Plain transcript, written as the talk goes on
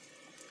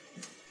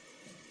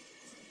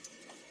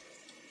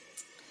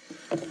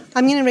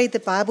I'm going to read the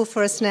Bible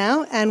for us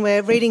now, and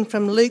we're reading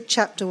from Luke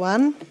chapter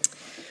 1,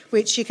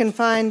 which you can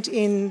find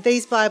in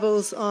these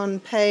Bibles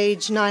on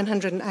page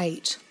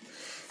 908.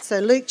 So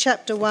Luke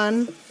chapter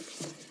 1,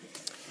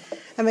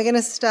 and we're going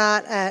to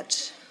start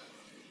at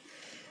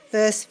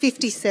verse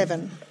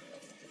 57.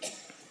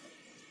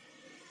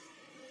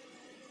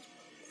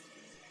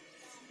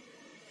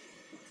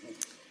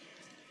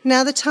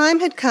 Now the time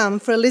had come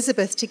for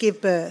Elizabeth to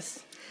give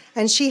birth,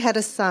 and she had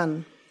a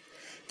son.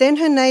 Then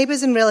her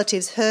neighbours and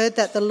relatives heard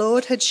that the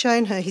Lord had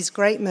shown her his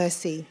great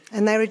mercy,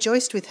 and they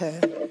rejoiced with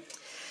her.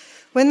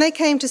 When they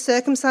came to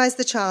circumcise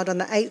the child on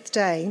the 8th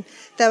day,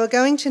 they were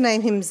going to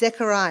name him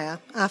Zechariah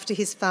after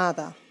his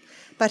father.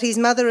 But his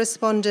mother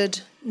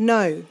responded,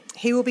 "No,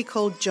 he will be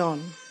called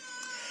John."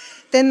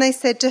 Then they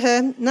said to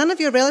her, "None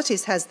of your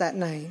relatives has that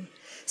name."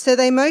 So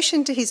they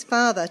motioned to his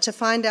father to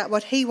find out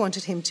what he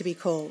wanted him to be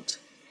called.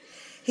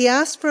 He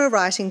asked for a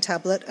writing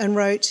tablet and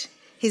wrote,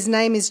 "His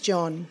name is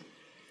John."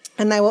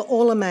 And they were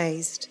all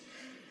amazed.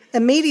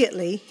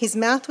 Immediately his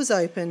mouth was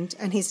opened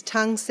and his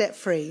tongue set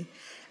free,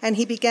 and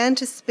he began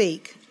to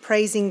speak,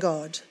 praising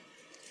God.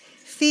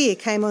 Fear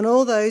came on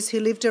all those who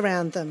lived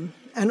around them,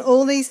 and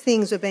all these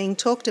things were being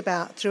talked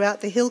about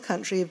throughout the hill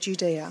country of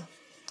Judea.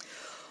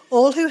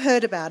 All who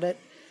heard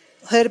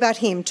about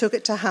him took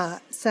it to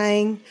heart,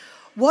 saying,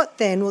 "What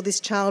then will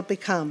this child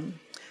become?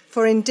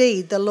 For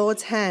indeed the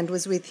Lord's hand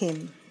was with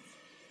him."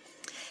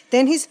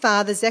 Then his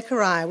father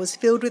Zechariah was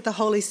filled with the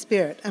Holy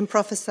Spirit and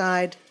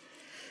prophesied,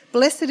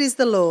 "Blessed is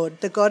the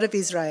Lord, the God of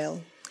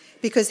Israel,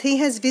 because he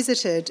has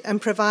visited and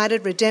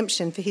provided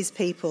redemption for his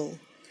people.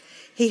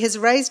 He has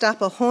raised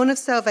up a horn of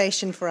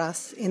salvation for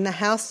us in the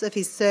house of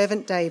his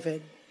servant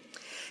David.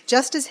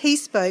 Just as he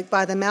spoke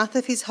by the mouth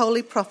of his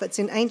holy prophets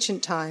in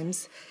ancient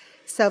times,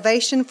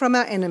 salvation from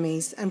our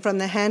enemies and from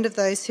the hand of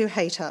those who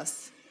hate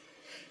us.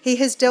 He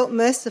has dealt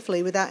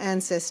mercifully with our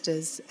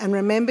ancestors and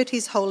remembered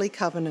his holy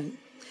covenant,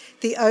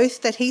 the oath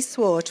that he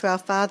swore to our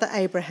father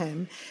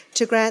Abraham,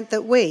 to grant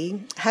that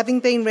we, having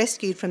been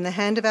rescued from the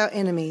hand of our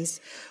enemies,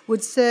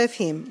 would serve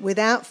him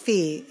without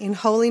fear in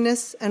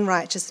holiness and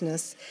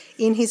righteousness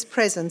in his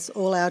presence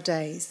all our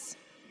days.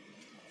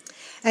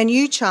 And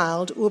you,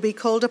 child, will be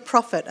called a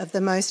prophet of the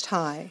Most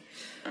High,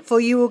 for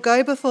you will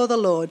go before the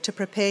Lord to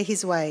prepare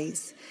his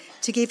ways,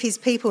 to give his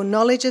people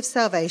knowledge of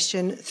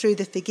salvation through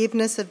the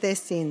forgiveness of their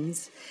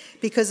sins,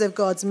 because of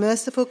God's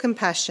merciful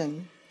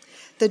compassion.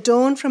 The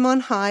dawn from on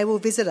high will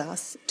visit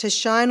us, to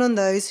shine on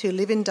those who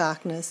live in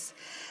darkness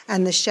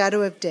and the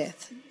shadow of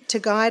death, to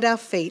guide our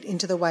feet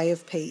into the way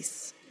of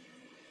peace."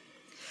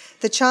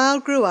 The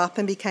child grew up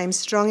and became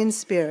strong in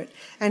spirit,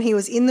 and he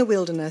was in the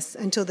wilderness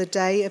until the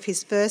day of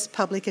his first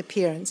public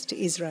appearance to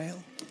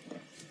Israel.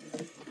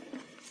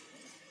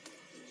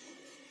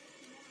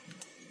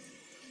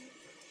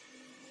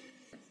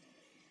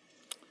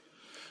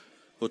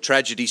 Well,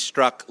 tragedy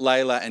struck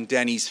Layla and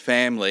Danny's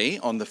family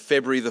on the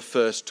February the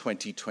 1st,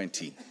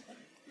 2020.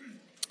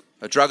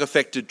 A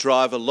drug-affected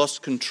driver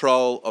lost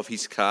control of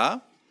his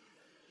car.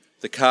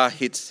 The car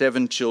hit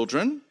 7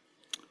 children.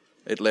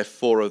 It left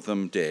 4 of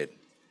them dead.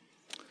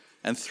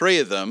 And 3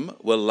 of them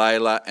were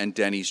Layla and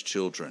Danny's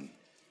children.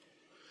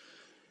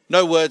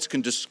 No words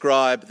can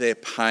describe their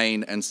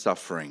pain and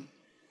suffering.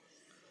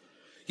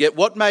 Yet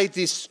what made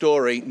this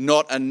story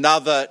not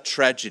another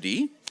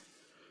tragedy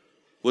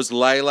was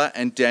Layla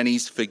and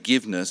Danny's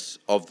forgiveness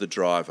of the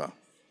driver.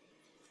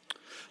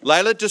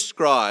 Layla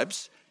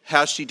describes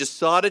how she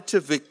decided to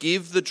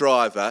forgive the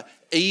driver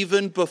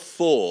even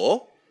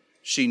before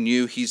she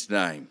knew his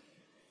name.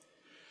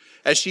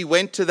 As she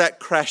went to that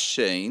crash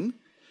scene,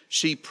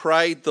 she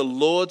prayed the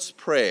Lord's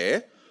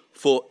Prayer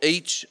for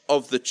each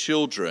of the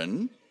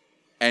children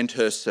and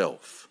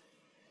herself.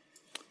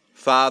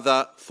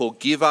 "Father,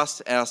 forgive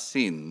us our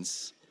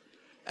sins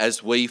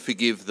as we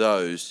forgive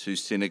those who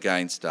sin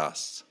against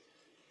us."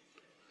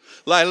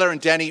 Layla and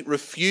Danny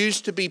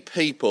refused to be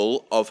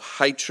people of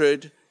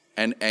hatred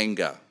and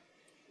anger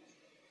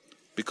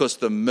because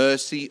the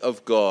mercy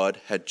of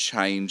God had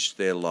changed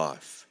their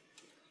life.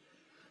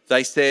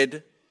 They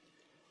said,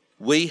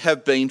 "We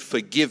have been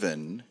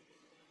forgiven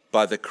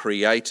by the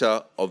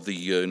Creator of the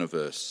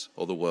universe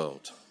or the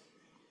world."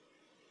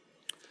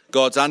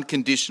 God's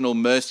unconditional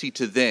mercy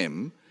to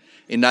them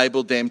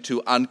enabled them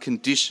to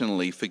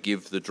unconditionally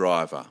forgive the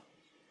driver.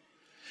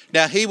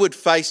 Now, he would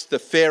face the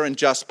fair and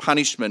just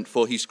punishment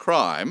for his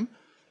crime,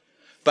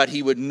 but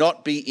he would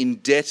not be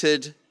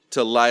indebted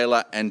to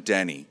Layla and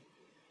Danny.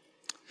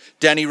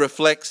 Danny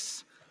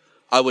reflects,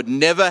 "I would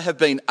never have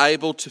been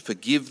able to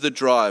forgive the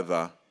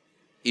driver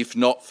if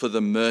not for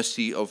the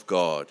mercy of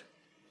God.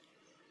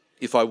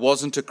 If I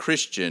wasn't a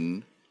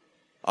Christian,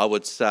 I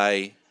would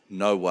say,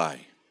 no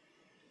way."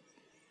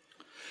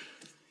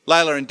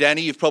 Layla and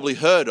Danny, you've probably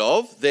heard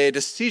of, their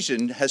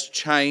decision has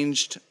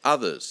changed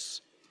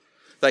others.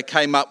 They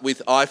came up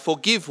with I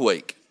Forgive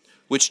Week,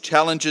 which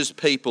challenges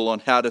people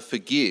on how to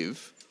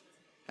forgive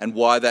and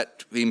why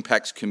that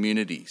impacts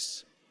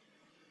communities.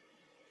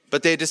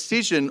 But their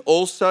decision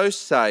also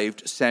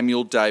saved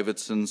Samuel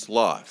Davidson's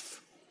life.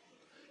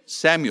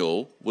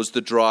 Samuel was the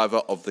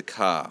driver of the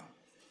car.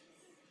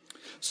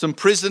 Some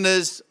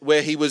prisoners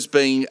where he was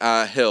being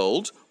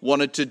held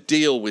wanted to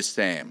deal with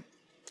Sam.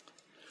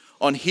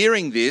 On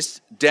hearing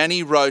this,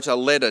 Danny wrote a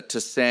letter to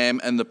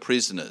Sam and the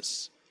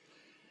prisoners,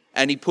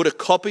 and he put a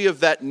copy of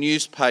that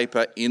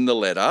newspaper in the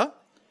letter,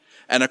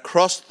 and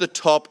across the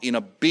top in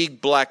a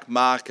big black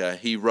marker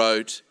he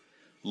wrote,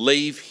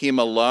 "Leave him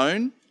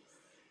alone,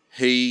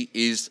 he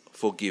is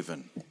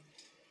forgiven."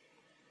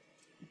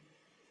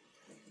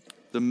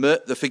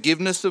 The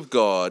forgiveness of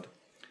God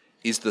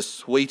is the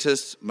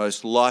sweetest,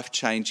 most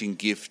life-changing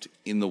gift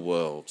in the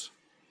world.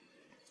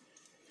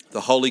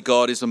 The Holy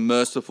God is a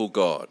merciful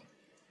God.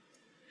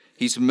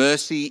 His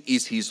mercy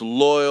is his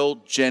loyal,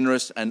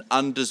 generous and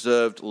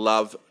undeserved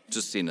love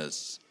to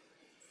sinners,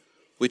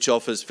 which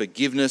offers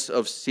forgiveness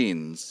of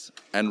sins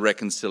and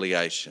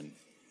reconciliation.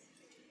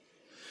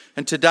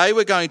 And today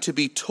we're going to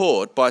be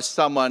taught by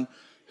someone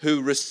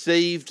who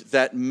received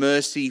that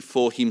mercy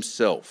for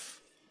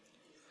himself.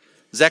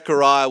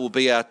 Zechariah will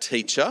be our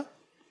teacher,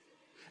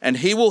 and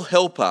he will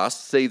help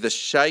us see the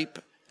shape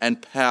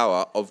and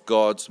power of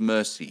God's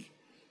mercy.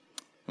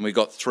 And we've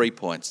got 3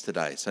 points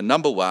today. So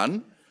number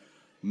 1,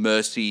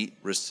 mercy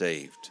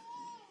received.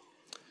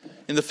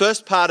 In the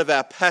first part of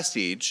our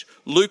passage,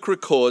 Luke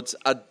records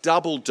a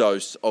double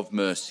dose of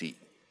mercy.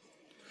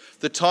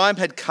 The time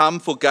had come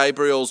for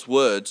Gabriel's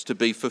words to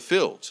be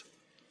fulfilled.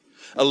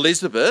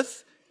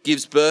 Elizabeth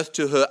gives birth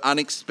to her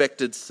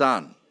unexpected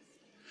son.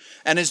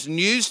 And as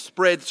news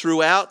spread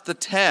throughout the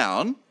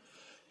town,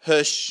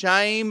 her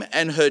shame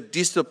and her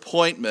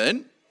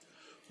disappointment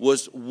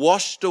was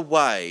washed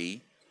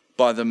away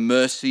by the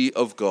mercy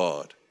of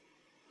God.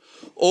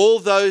 All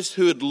those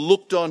who had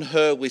looked on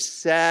her with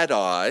sad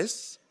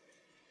eyes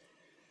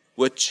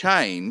were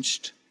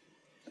changed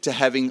to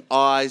having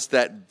eyes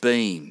that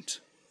beamed.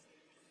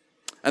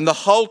 And the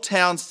whole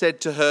town said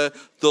to her,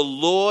 "The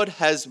Lord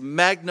has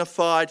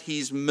magnified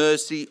his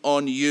mercy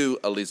on you,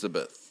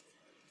 Elizabeth."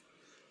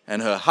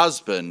 And her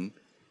husband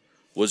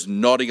was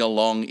nodding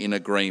along in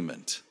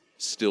agreement,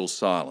 still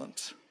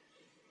silent.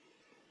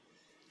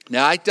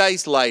 Now, 8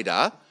 days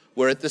later,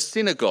 we're at the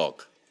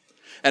synagogue,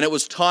 and it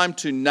was time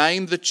to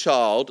name the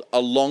child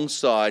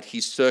alongside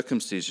his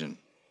circumcision.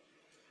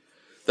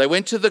 They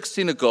went to the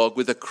synagogue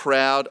with a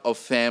crowd of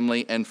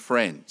family and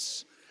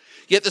friends.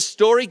 Yet the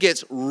story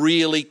gets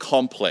really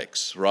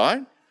complex,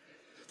 right?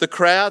 The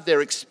crowd,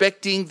 they're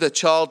expecting the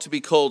child to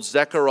be called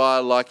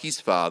Zechariah like his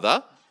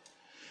father,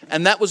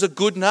 and that was a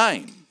good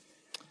name.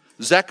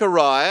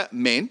 Zechariah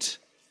meant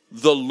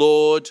the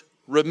Lord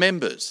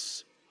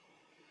remembers.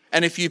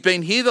 And if you've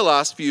been here the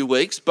last few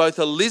weeks, both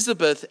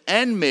Elizabeth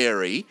and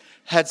Mary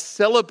had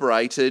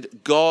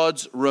celebrated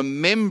God's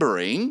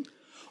remembering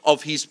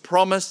of his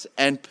promise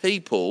and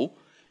people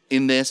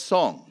in their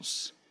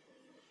songs.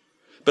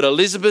 But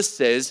Elizabeth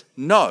says,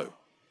 no,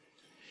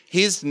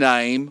 his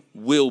name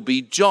will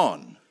be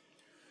John.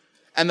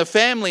 And the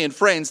family and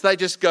friends, they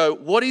just go,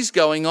 what is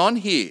going on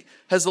here?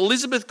 Has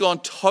Elizabeth gone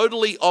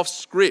totally off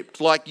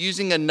script, like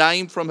using a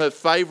name from her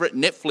favourite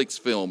Netflix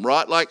film,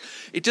 right? Like,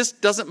 it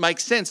just doesn't make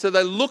sense. So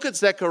they look at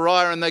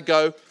Zechariah and they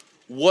go,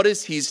 what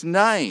is his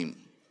name?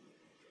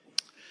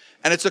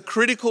 And it's a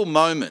critical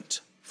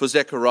moment for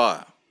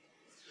Zechariah,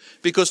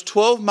 because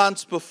 12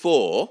 months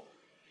before,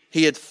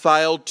 he had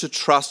failed to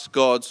trust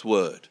God's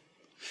word.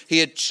 He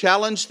had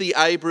challenged the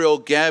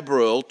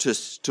Gabriel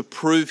to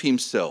prove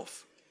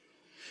himself.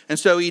 And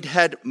so he'd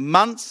had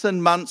months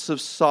and months of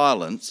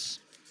silence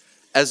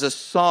as a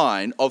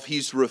sign of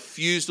his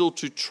refusal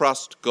to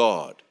trust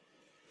God.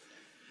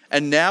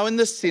 And now in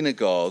the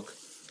synagogue,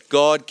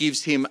 God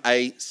gives him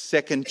a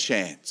second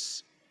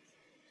chance.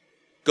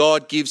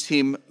 God gives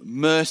him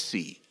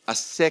mercy, a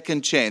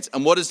second chance.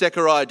 And what does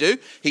Zechariah do?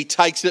 He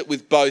takes it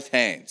with both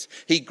hands.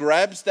 He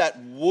grabs that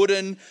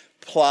wooden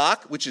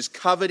plaque, which is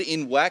covered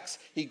in wax.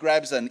 He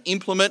grabs an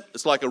implement,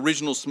 it's like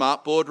original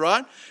smartboard,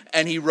 right?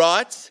 And he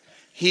writes,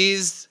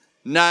 his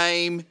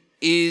name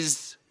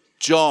is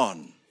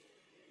John.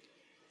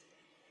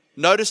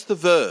 Notice the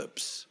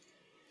verbs.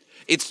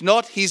 It's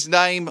not his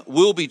name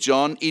will be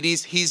John, it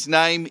is his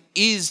name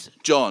is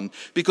John,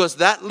 because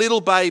that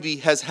little baby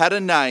has had a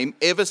name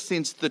ever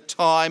since the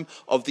time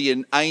of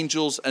the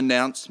angel's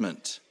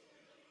announcement.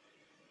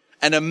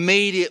 And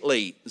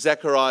immediately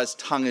Zechariah's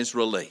tongue is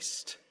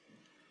released.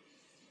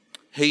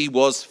 He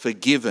was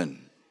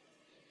forgiven,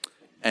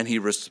 and he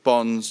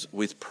responds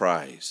with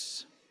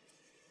praise.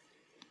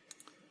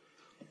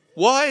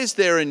 Why is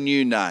there a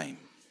new name?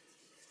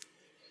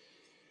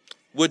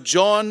 Were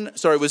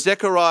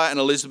Zechariah and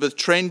Elizabeth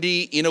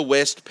trendy inner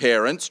West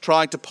parents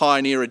trying to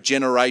pioneer a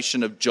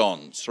generation of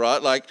Johns,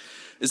 right? Like,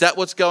 is that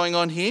what's going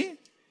on here?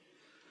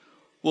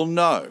 Well,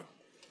 no.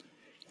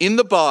 In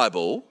the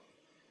Bible,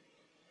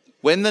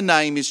 when the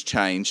name is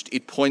changed,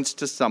 it points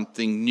to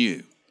something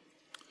new.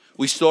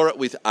 We saw it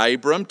with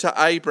Abram to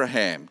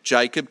Abraham,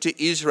 Jacob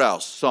to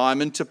Israel,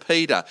 Simon to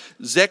Peter,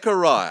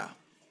 Zechariah.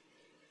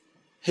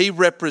 He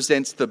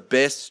represents the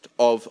best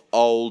of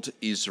old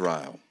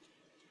Israel.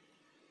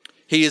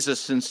 He is a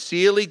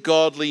sincerely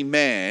godly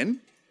man,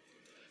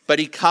 but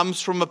he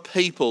comes from a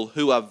people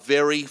who are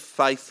very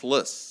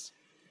faithless.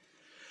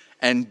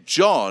 and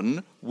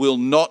John will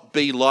not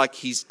be like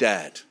his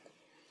dad.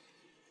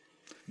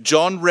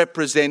 John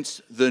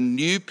represents the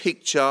new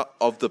picture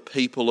of the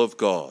people of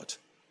God.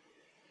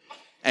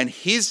 And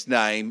his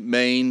name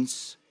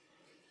means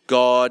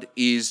God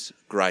is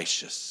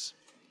gracious,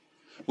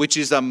 which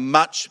is a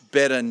much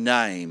better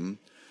name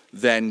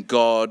than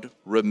God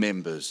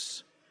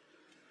remembers.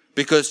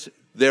 Because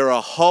there are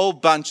a whole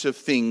bunch of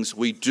things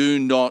we do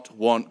not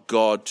want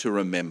God to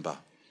remember.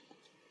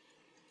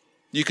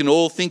 You can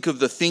all think of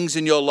the things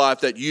in your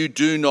life that you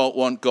do not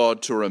want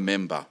God to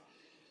remember.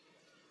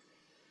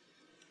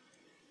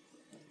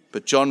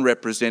 But John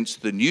represents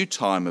the new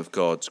time of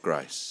God's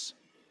grace,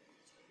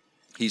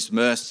 his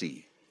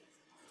mercy,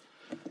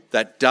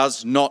 that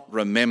does not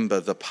remember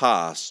the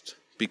past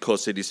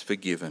because it is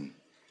forgiven.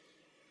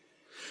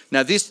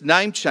 Now, this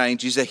name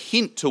change is a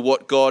hint to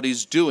what God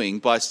is doing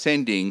by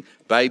sending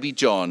baby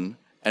John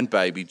and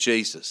baby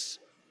Jesus.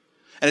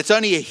 And it's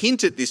only a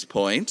hint at this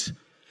point,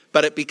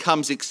 but it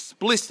becomes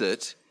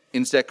explicit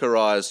in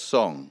Zechariah's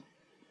song.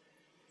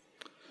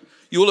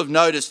 You will have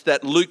noticed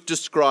that Luke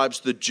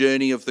describes the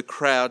journey of the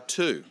crowd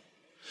too.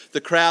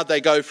 The crowd, they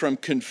go from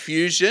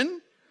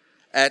confusion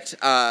at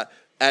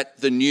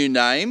the new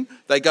name,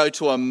 they go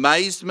to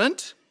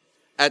amazement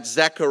at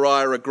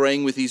Zechariah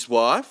agreeing with his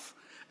wife,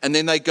 and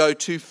then they go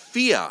to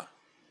fear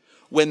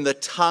when the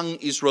tongue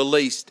is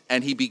released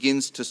and he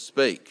begins to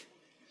speak.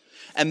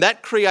 And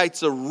that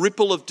creates a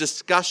ripple of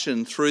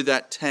discussion through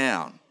that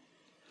town.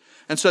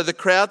 And so the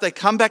crowd, they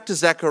come back to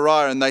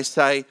Zechariah and they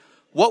say,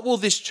 what will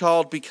this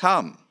child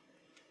become?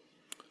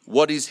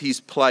 What is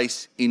his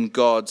place in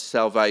God's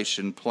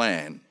salvation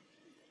plan?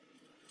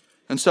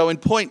 And so in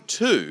point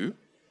 2,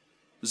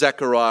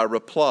 Zechariah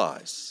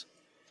replies.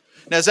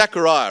 Now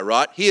Zechariah,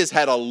 right, he has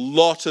had a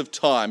lot of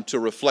time to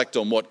reflect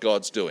on what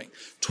God's doing.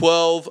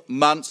 12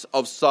 months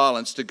of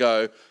silence to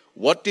go,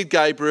 what did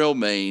Gabriel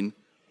mean?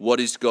 What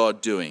is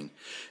God doing?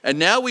 And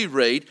now we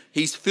read,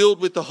 he's filled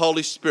with the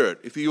Holy Spirit.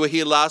 If you were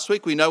here last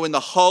week, we know when the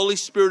Holy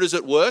Spirit is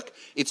at work,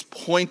 it's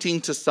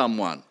pointing to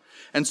someone.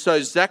 And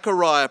so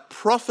Zechariah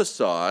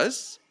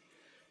prophesies,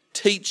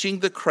 teaching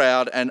the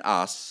crowd and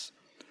us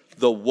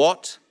the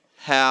what,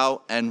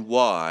 how, and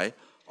why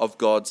of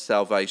God's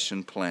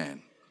salvation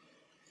plan.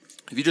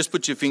 If you just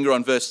put your finger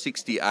on verse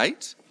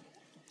 68.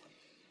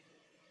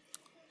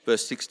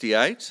 Verse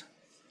 68.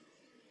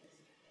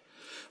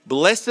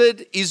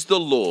 Blessed is the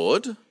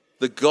Lord,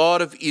 the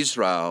God of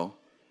Israel,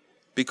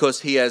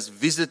 because he has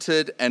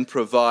visited and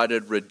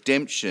provided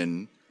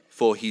redemption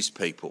for his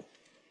people.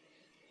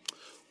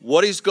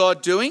 What is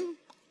God doing?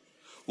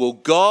 Well,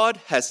 God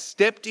has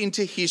stepped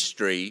into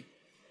history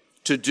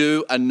to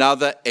do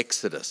another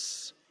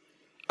Exodus,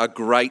 a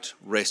great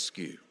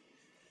rescue.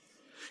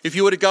 If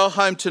you were to go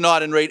home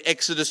tonight and read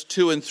Exodus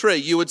 2 and 3,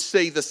 you would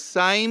see the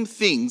same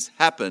things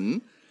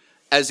happen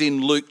as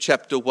in Luke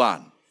chapter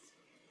 1.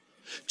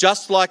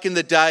 Just like in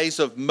the days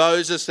of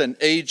Moses and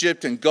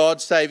Egypt and God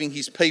saving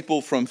his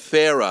people from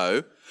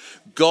Pharaoh,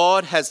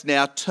 God has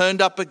now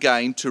turned up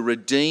again to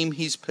redeem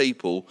his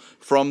people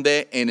from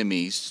their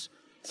enemies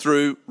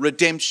through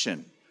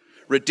redemption.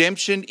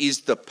 Redemption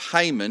is the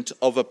payment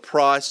of a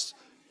price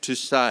to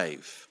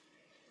save.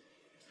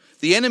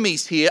 The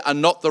enemies here are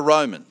not the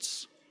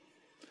Romans.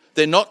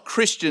 They're not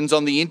Christians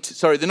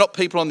they're not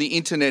people on the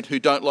internet who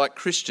don't like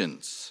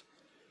Christians.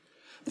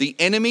 The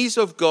enemies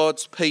of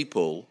God's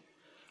people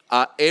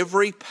are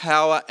every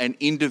power and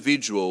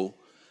individual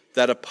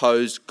that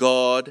oppose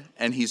God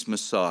and his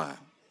Messiah.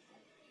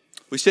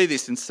 We see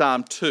this in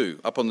Psalm 2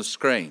 up on the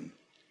screen.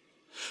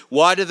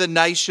 Why do the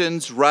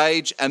nations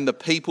rage and the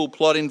people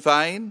plot in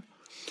vain?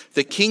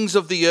 The kings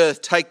of the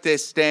earth take their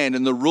stand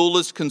and the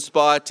rulers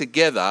conspire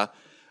together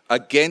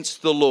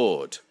against the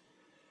Lord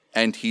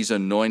and his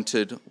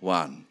anointed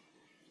one.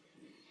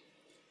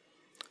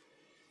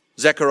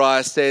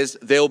 Zechariah says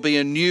there will be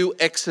a new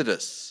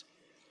Exodus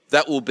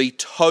that will be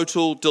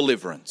total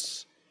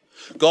deliverance.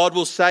 God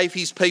will save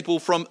his people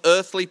from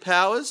earthly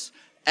powers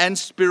and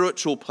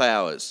spiritual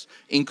powers,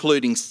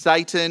 including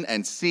Satan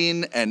and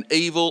sin and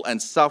evil and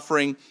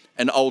suffering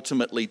and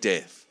ultimately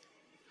death.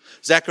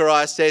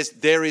 Zechariah says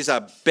there is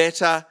a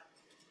better,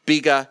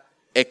 bigger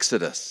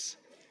Exodus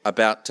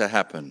about to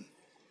happen.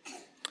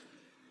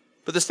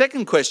 But the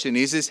second question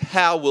is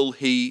how will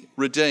he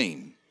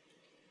redeem?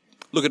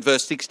 Look at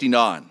verse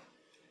 69.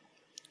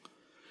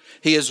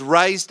 He has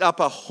raised up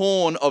a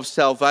horn of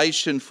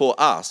salvation for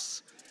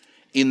us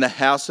in the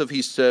house of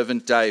his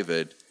servant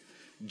David,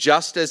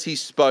 just as he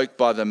spoke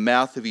by the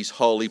mouth of his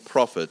holy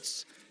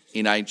prophets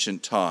in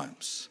ancient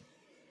times.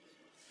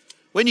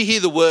 When you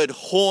hear the word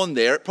horn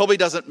there, it probably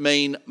doesn't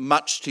mean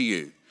much to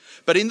you.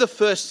 But in the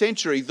first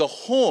century, the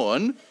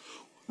horn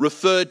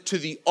referred to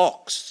the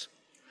ox,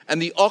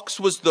 and the ox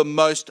was the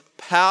most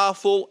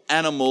powerful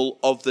animal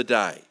of the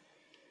day.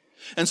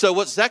 And so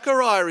what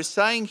Zechariah is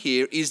saying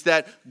here is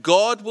that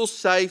God will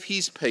save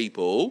his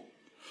people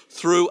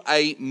through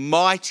a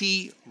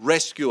mighty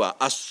rescuer,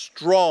 a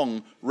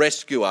strong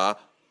rescuer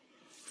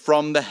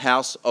from the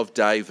house of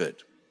David.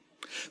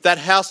 That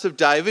house of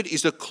David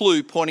is a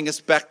clue pointing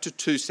us back to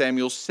 2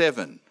 Samuel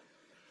 7,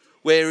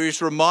 where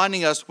he's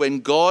reminding us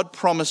when God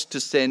promised to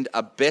send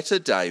a better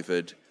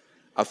David,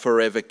 a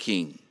forever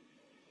king.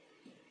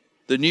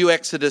 The new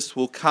Exodus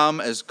will come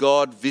as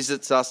God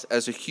visits us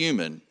as a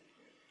human,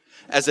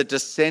 as a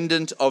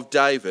descendant of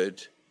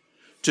David,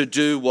 to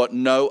do what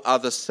no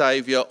other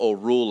saviour or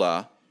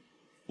ruler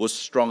was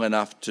strong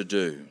enough to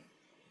do.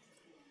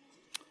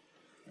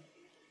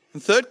 The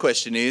third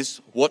question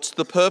is, what's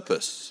the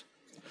purpose?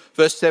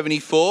 Verse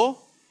 74,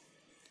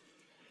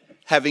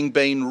 having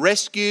been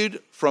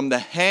rescued from the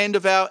hand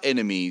of our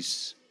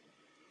enemies,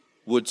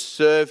 would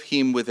serve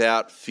him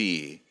without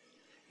fear,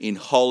 in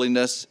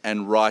holiness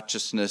and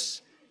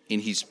righteousness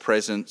in his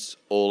presence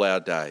all our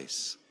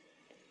days.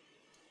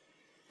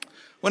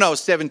 When I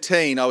was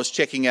 17, I was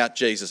checking out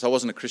Jesus. I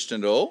wasn't a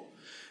Christian at all.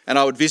 And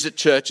I would visit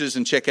churches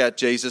and check out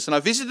Jesus. And I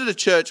visited a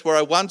church where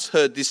I once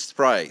heard this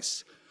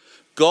phrase,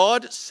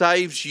 God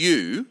saves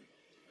you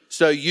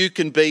so you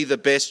can be the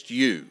best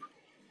you.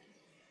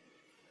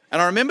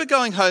 And I remember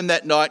going home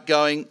that night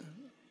going,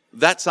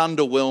 that's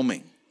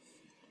underwhelming.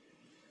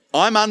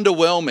 I'm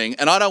underwhelming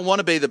and I don't want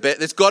to be the best.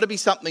 There's got to be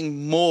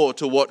something more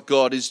to what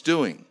God is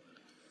doing.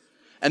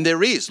 And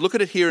there is. Look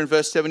at it here in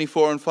verse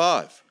 74 and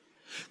 5.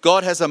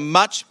 God has a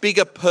much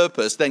bigger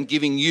purpose than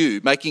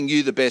making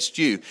you the best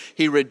you.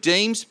 He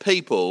redeems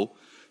people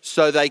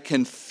so they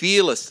can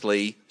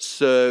fearlessly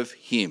serve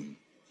him.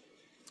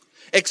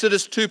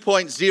 Exodus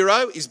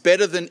 2.0 is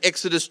better than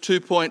Exodus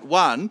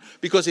 2.1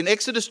 because in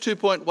Exodus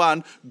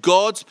 2.1,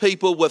 God's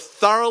people were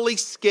thoroughly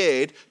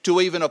scared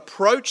to even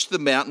approach the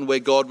mountain where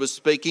God was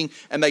speaking,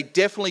 and they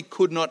definitely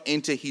could not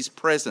enter his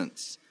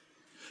presence.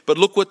 But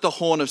look what the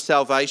horn of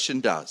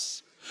salvation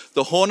does.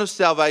 The horn of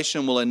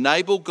salvation will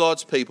enable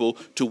God's people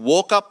to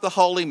walk up the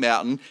holy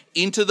mountain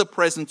into the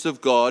presence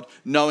of God,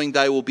 knowing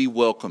they will be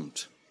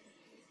welcomed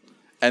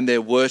and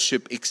their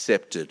worship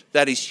accepted.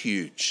 That is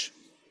huge.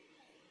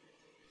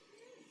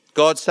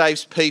 God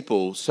saves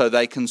people so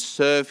they can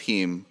serve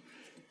him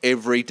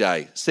every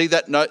day. See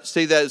that note?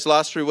 See those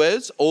last three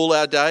words? All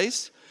our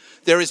days.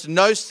 There is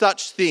no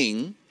such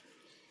thing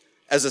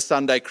as a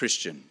Sunday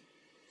Christian.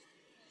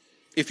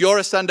 If you're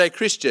a Sunday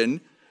Christian,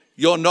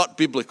 you're not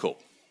biblical.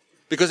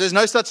 Because there's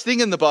no such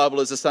thing in the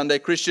Bible as a Sunday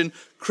Christian.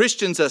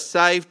 Christians are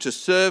saved to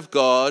serve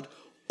God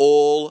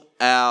all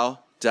our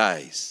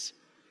days.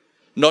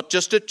 Not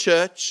just at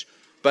church,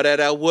 but at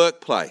our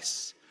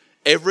workplace.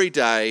 Every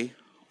day,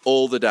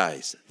 all the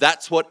days.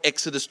 That's what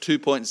Exodus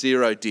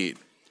 2.0 did.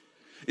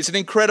 It's an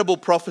incredible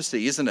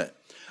prophecy, isn't it?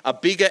 A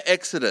bigger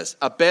Exodus,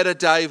 a better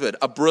David,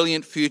 a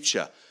brilliant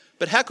future.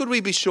 But how could we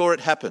be sure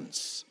it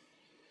happens?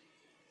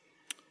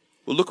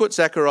 Well, look what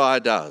Zechariah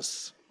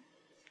does.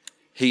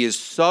 He is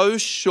so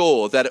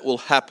sure that it will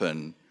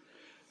happen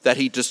that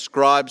he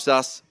describes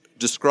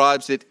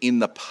it in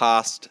the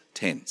past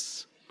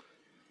tense.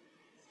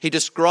 He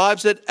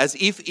describes it as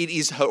if it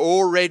is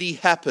already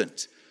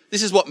happened.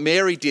 This is what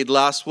Mary did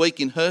last week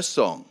in her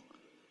song.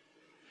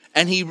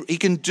 And he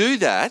can do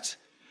that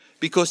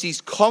because his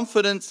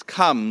confidence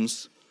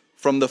comes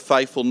from the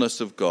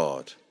faithfulness of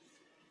God.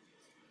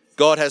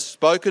 God has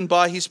spoken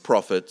by his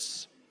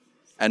prophets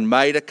and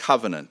made a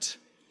covenant,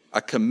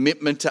 a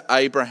commitment to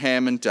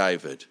Abraham and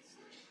David.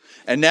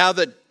 And now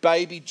that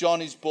baby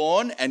John is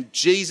born and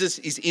Jesus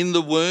is in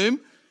the womb,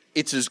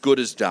 it's as good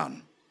as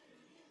done.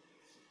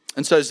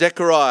 And so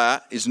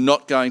Zechariah is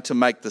not going to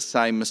make the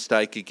same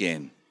mistake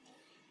again.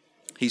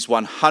 He's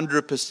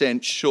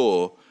 100%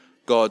 sure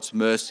God's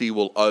mercy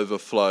will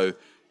overflow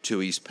to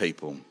his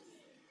people.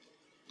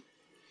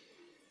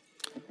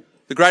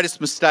 The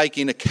greatest mistake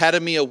in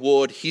Academy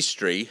Award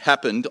history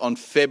happened in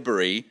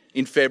February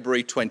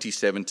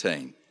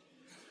 2017.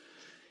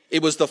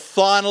 It was the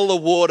final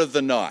award of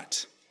the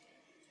night.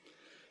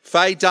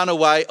 Faye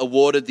Dunaway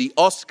awarded the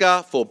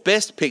Oscar for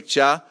Best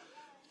Picture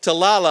to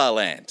La La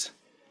Land.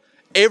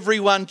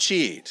 Everyone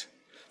cheered.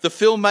 The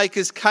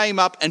filmmakers came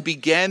up and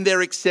began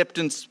their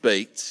acceptance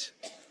speech,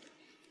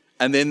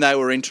 and then they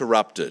were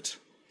interrupted.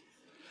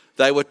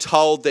 They were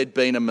told there'd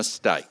been a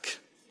mistake.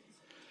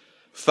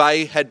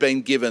 Faye had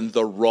been given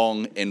the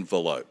wrong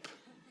envelope.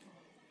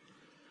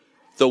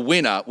 The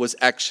winner was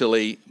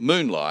actually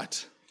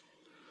Moonlight.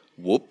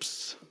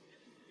 Whoops.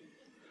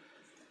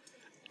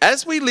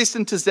 As we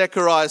listened to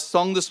Zechariah's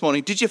song this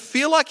morning, did you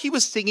feel like he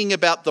was singing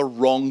about the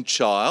wrong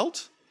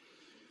child?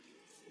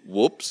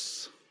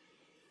 Whoops.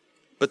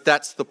 But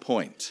that's the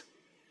point.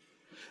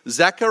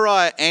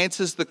 Zechariah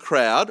answers the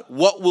crowd,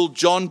 what will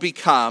John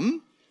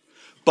become?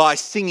 By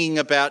singing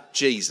about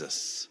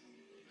Jesus.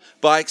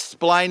 By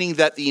explaining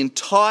that the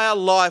entire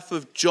life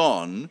of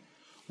John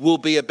will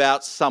be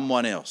about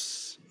someone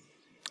else.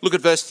 Look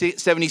at verse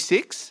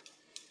 76.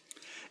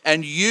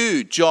 And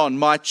you, John,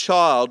 my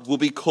child, will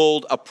be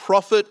called a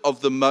prophet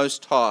of the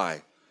Most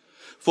High,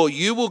 for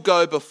you will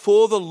go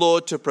before the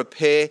Lord to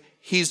prepare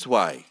his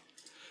way,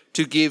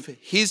 to give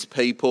his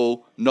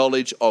people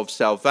knowledge of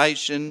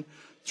salvation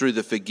through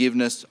the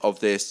forgiveness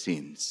of their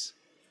sins.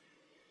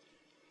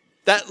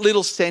 That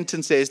little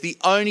sentence there is the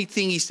only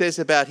thing he says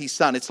about his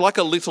son. It's like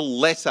a little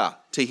letter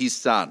to his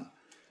son.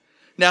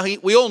 Now,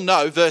 we all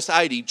know, verse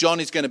 80, John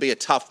is going to be a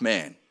tough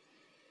man.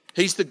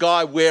 He's the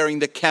guy wearing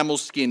the camel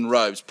skin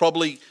robes,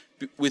 probably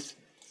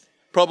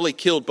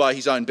killed by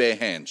his own bare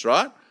hands,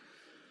 right?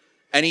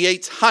 And he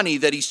eats honey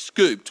that he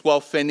scooped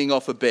while fending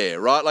off a bear,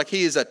 right? Like,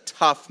 he is a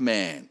tough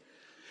man.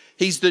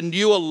 He's the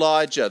new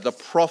Elijah, the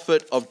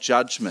prophet of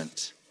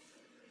judgment.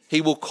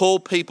 He will call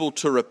people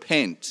to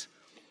repent.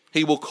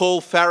 He will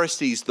call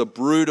Pharisees the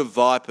brood of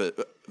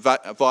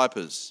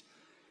vipers.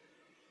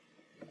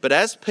 But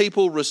as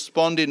people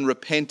respond in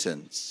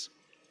repentance,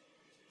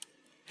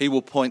 he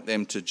will point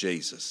them to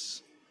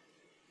Jesus.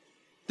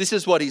 This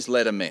is what his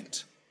letter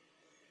meant.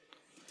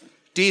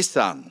 Dear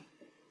son,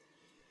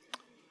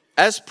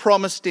 as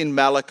promised in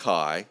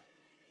Malachi,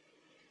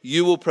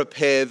 you will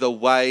prepare the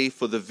way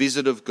for the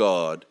visit of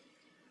God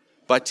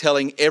by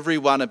telling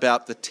everyone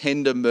about the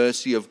tender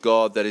mercy of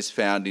God that is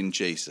found in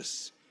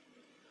Jesus.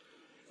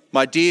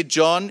 My dear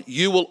John,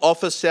 you will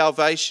offer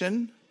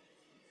salvation.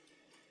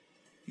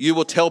 You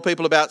will tell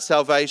people about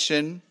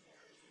salvation.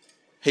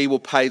 He will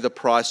pay the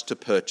price to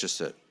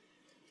purchase it.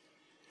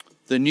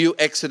 The new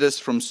exodus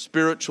from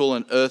spiritual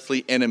and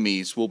earthly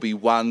enemies will be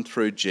won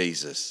through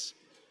Jesus.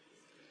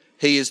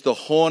 He is the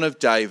Horn of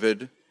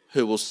David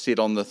who will sit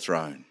on the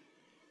throne.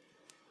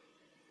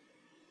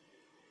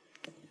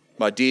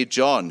 My dear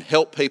John,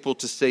 help people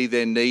to see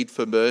their need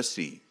for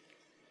mercy.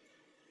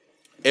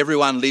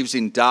 Everyone lives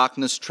in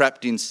darkness,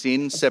 trapped in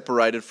sin,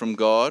 separated from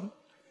God.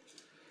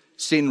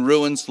 Sin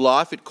ruins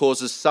life. It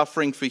causes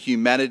suffering for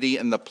humanity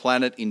and the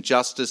planet,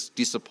 injustice,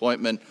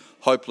 disappointment,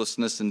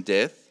 hopelessness and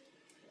death.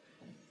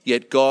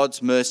 Yet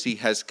God's mercy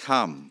has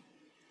come.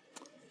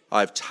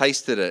 I've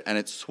tasted it and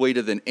it's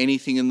sweeter than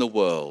anything in the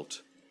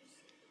world.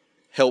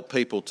 Help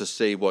people to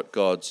see what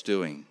God's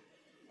doing.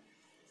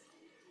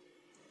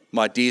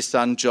 My dear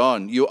son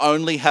John, you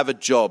only have a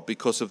job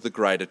because of the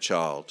greater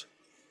child.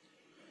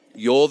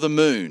 You're the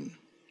moon.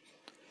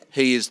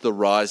 He is the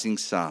rising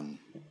sun.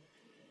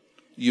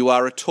 You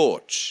are a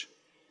torch.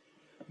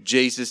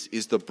 Jesus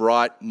is the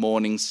bright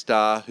morning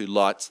star who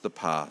lights the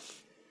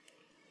path.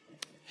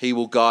 He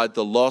will guide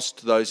the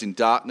lost, those in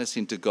darkness,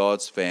 into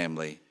God's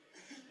family.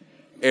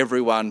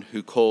 Everyone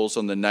who calls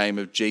on the name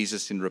of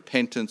Jesus in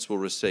repentance will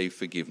receive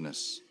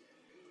forgiveness.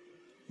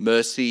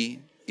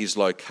 Mercy is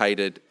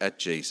located at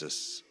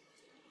Jesus.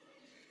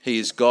 He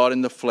is God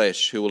in the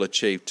flesh who will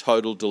achieve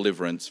total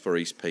deliverance for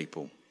his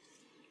people.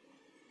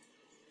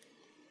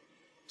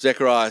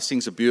 Zechariah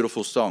sings a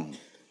beautiful song.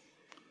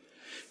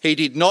 He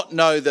did not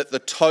know that the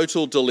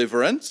total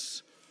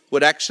deliverance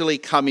would actually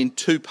come in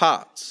two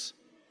parts,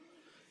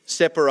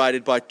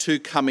 separated by two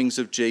comings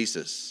of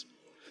Jesus.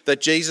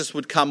 That Jesus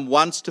would come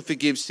once to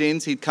forgive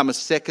sins, he'd come a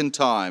second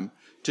time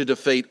to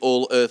defeat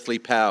all earthly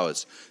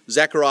powers.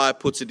 Zechariah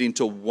puts it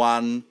into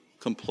one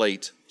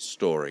complete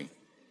story.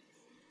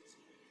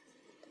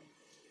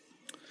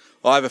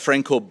 I have a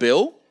friend called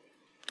Bill,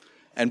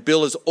 and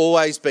Bill has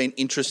always been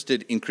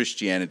interested in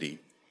Christianity.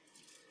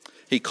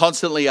 He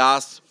constantly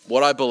asks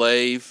what I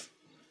believe.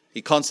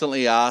 He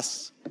constantly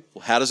asks,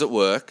 well, how does it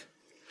work?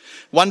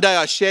 One day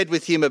I shared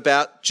with him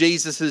about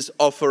Jesus'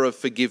 offer of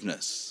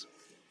forgiveness.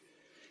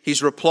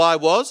 His reply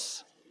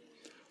was,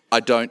 I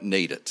don't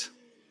need it.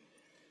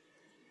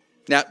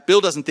 Now,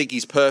 Bill doesn't think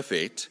he's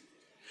perfect.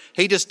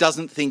 He just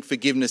doesn't think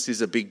forgiveness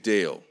is a big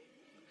deal.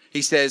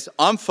 He says,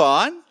 I'm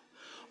fine.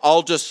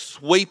 I'll just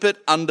sweep it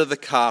under the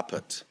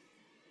carpet.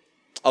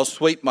 I'll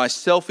sweep my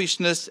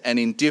selfishness and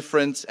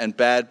indifference and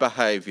bad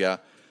behaviour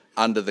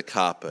under the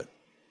carpet.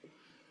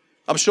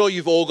 I'm sure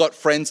you've all got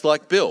friends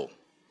like Bill,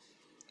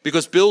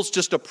 because Bill's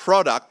just a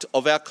product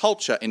of our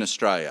culture in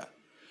Australia.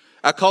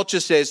 Our culture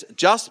says,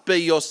 just be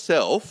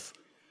yourself,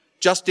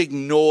 just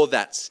ignore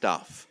that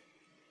stuff.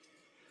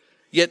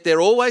 Yet there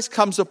always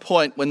comes a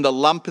point when the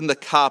lump in the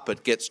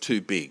carpet gets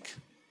too big.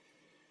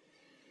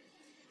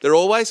 There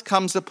always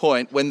comes a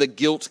point when the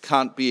guilt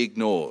can't be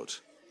ignored,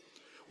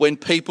 when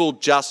people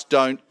just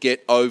don't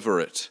get over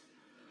it,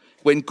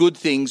 when good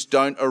things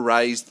don't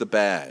erase the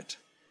bad,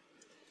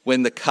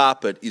 when the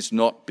carpet is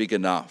not big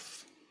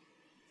enough.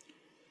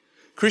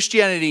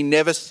 Christianity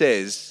never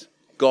says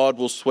God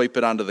will sweep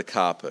it under the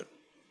carpet.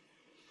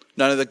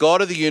 No, the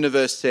God of the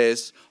universe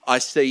says, I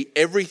see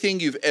everything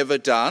you've ever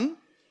done,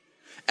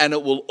 and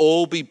it will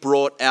all be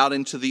brought out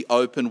into the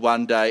open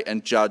one day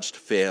and judged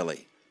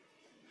fairly.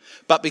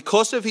 But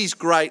because of his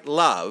great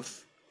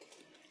love,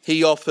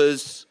 he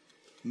offers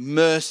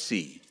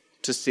mercy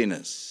to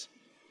sinners.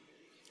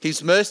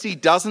 His mercy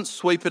doesn't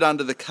sweep it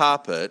under the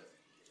carpet.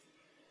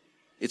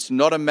 It's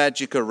not a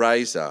magic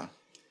eraser.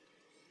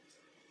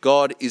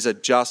 God is a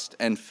just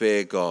and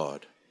fair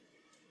God.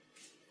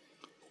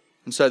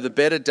 And so the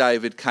better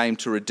David came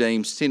to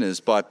redeem sinners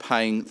by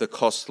paying the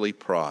costly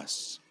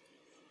price.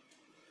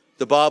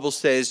 The Bible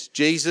says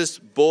Jesus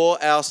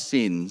bore our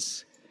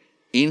sins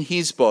in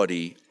his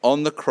body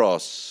on the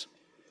cross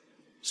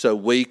so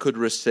we could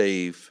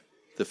receive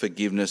the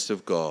forgiveness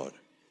of God.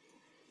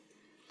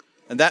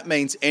 And that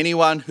means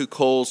anyone who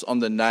calls on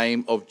the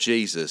name of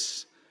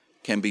Jesus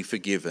can be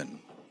forgiven.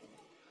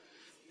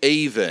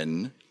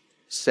 Even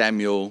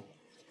Samuel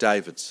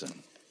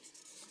Davidson.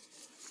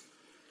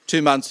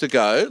 2 months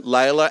ago,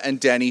 Layla and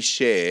Danny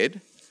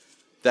shared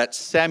that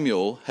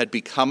Samuel had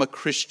become a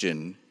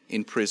Christian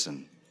in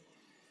prison.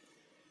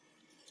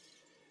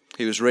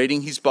 He was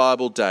reading his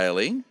Bible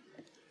daily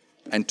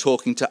and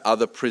talking to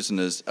other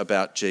prisoners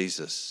about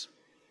Jesus.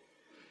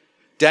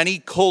 Danny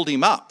called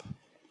him up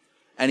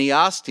and he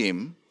asked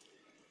him,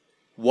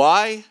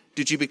 "Why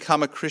did you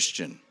become a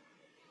Christian?"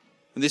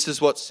 And this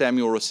is what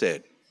Samuel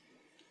said: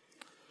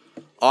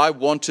 "I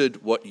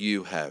wanted what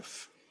you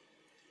have.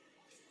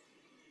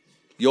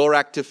 Your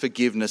act of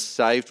forgiveness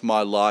saved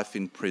my life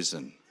in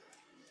prison.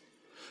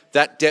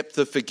 That depth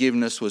of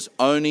forgiveness was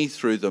only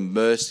through the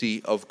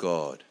mercy of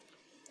God."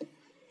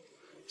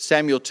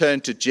 Samuel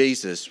turned to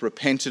Jesus,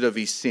 repented of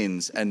his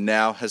sins, and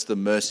now has the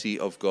mercy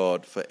of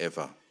God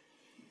forever.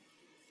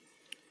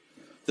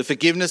 The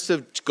forgiveness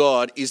of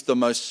God is the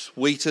most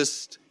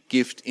sweetest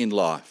gift in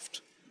life.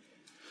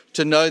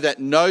 To know that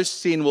no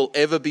sin will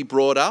ever be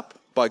brought up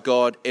by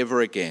God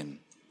ever again.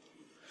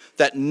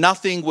 That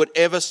nothing would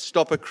ever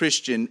stop a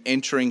Christian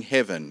entering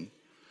heaven,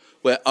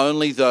 where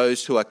only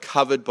those who are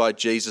covered by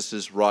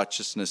Jesus'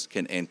 righteousness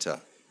can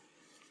enter.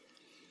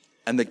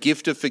 And the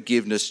gift of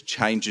forgiveness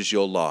changes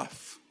your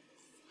life.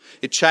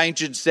 It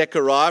changed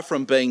Zechariah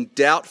from being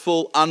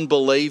doubtful,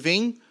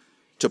 unbelieving,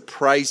 to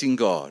praising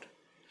God.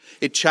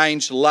 It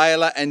changed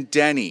Layla and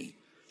Danny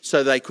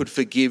so they could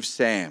forgive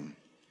Sam.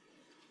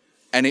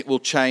 And it will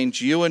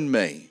change you and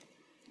me.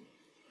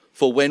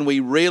 For when we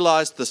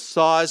realise the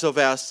size of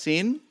our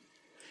sin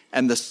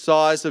and the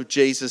size of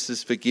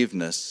Jesus'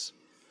 forgiveness,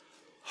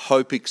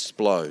 hope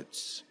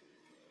explodes,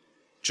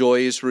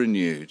 joy is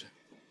renewed,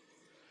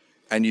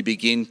 and you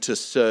begin to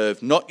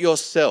serve not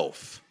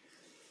yourself,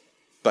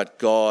 but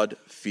God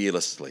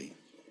fearlessly.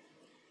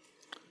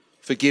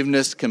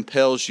 Forgiveness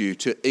compels you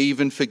to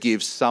even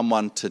forgive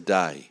someone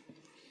today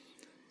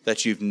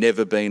that you've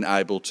never been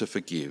able to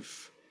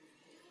forgive.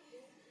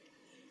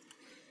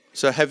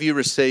 So have you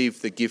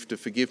received the gift of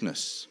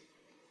forgiveness?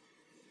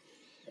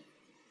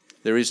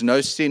 There is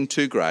no sin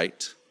too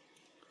great,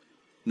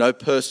 no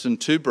person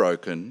too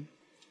broken,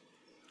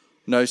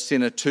 no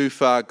sinner too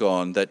far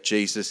gone that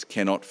Jesus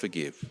cannot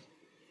forgive.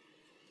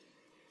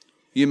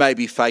 You may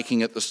be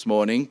faking it this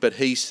morning, but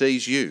he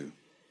sees you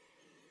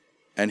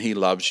and he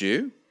loves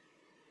you.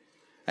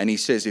 And he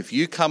says, if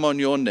you come on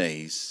your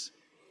knees,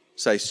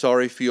 say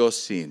sorry for your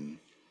sin,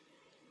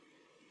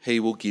 he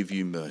will give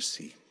you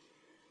mercy.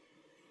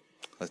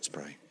 Let's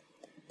pray.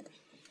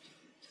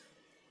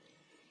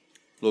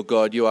 Lord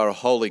God, you are a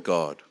holy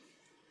God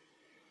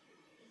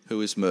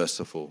who is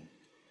merciful.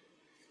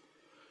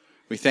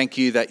 We thank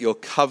you that your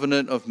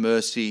covenant of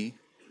mercy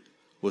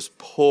was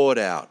poured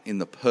out in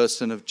the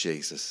person of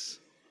Jesus.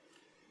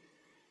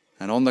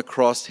 And on the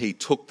cross, he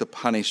took the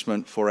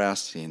punishment for our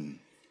sin.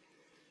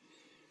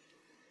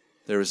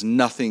 There is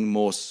nothing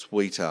more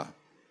sweeter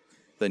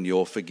than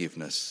your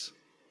forgiveness.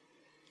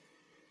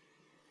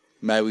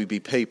 May we be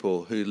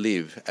people who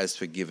live as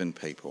forgiven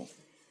people.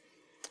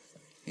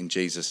 In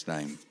Jesus'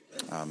 name,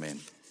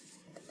 amen.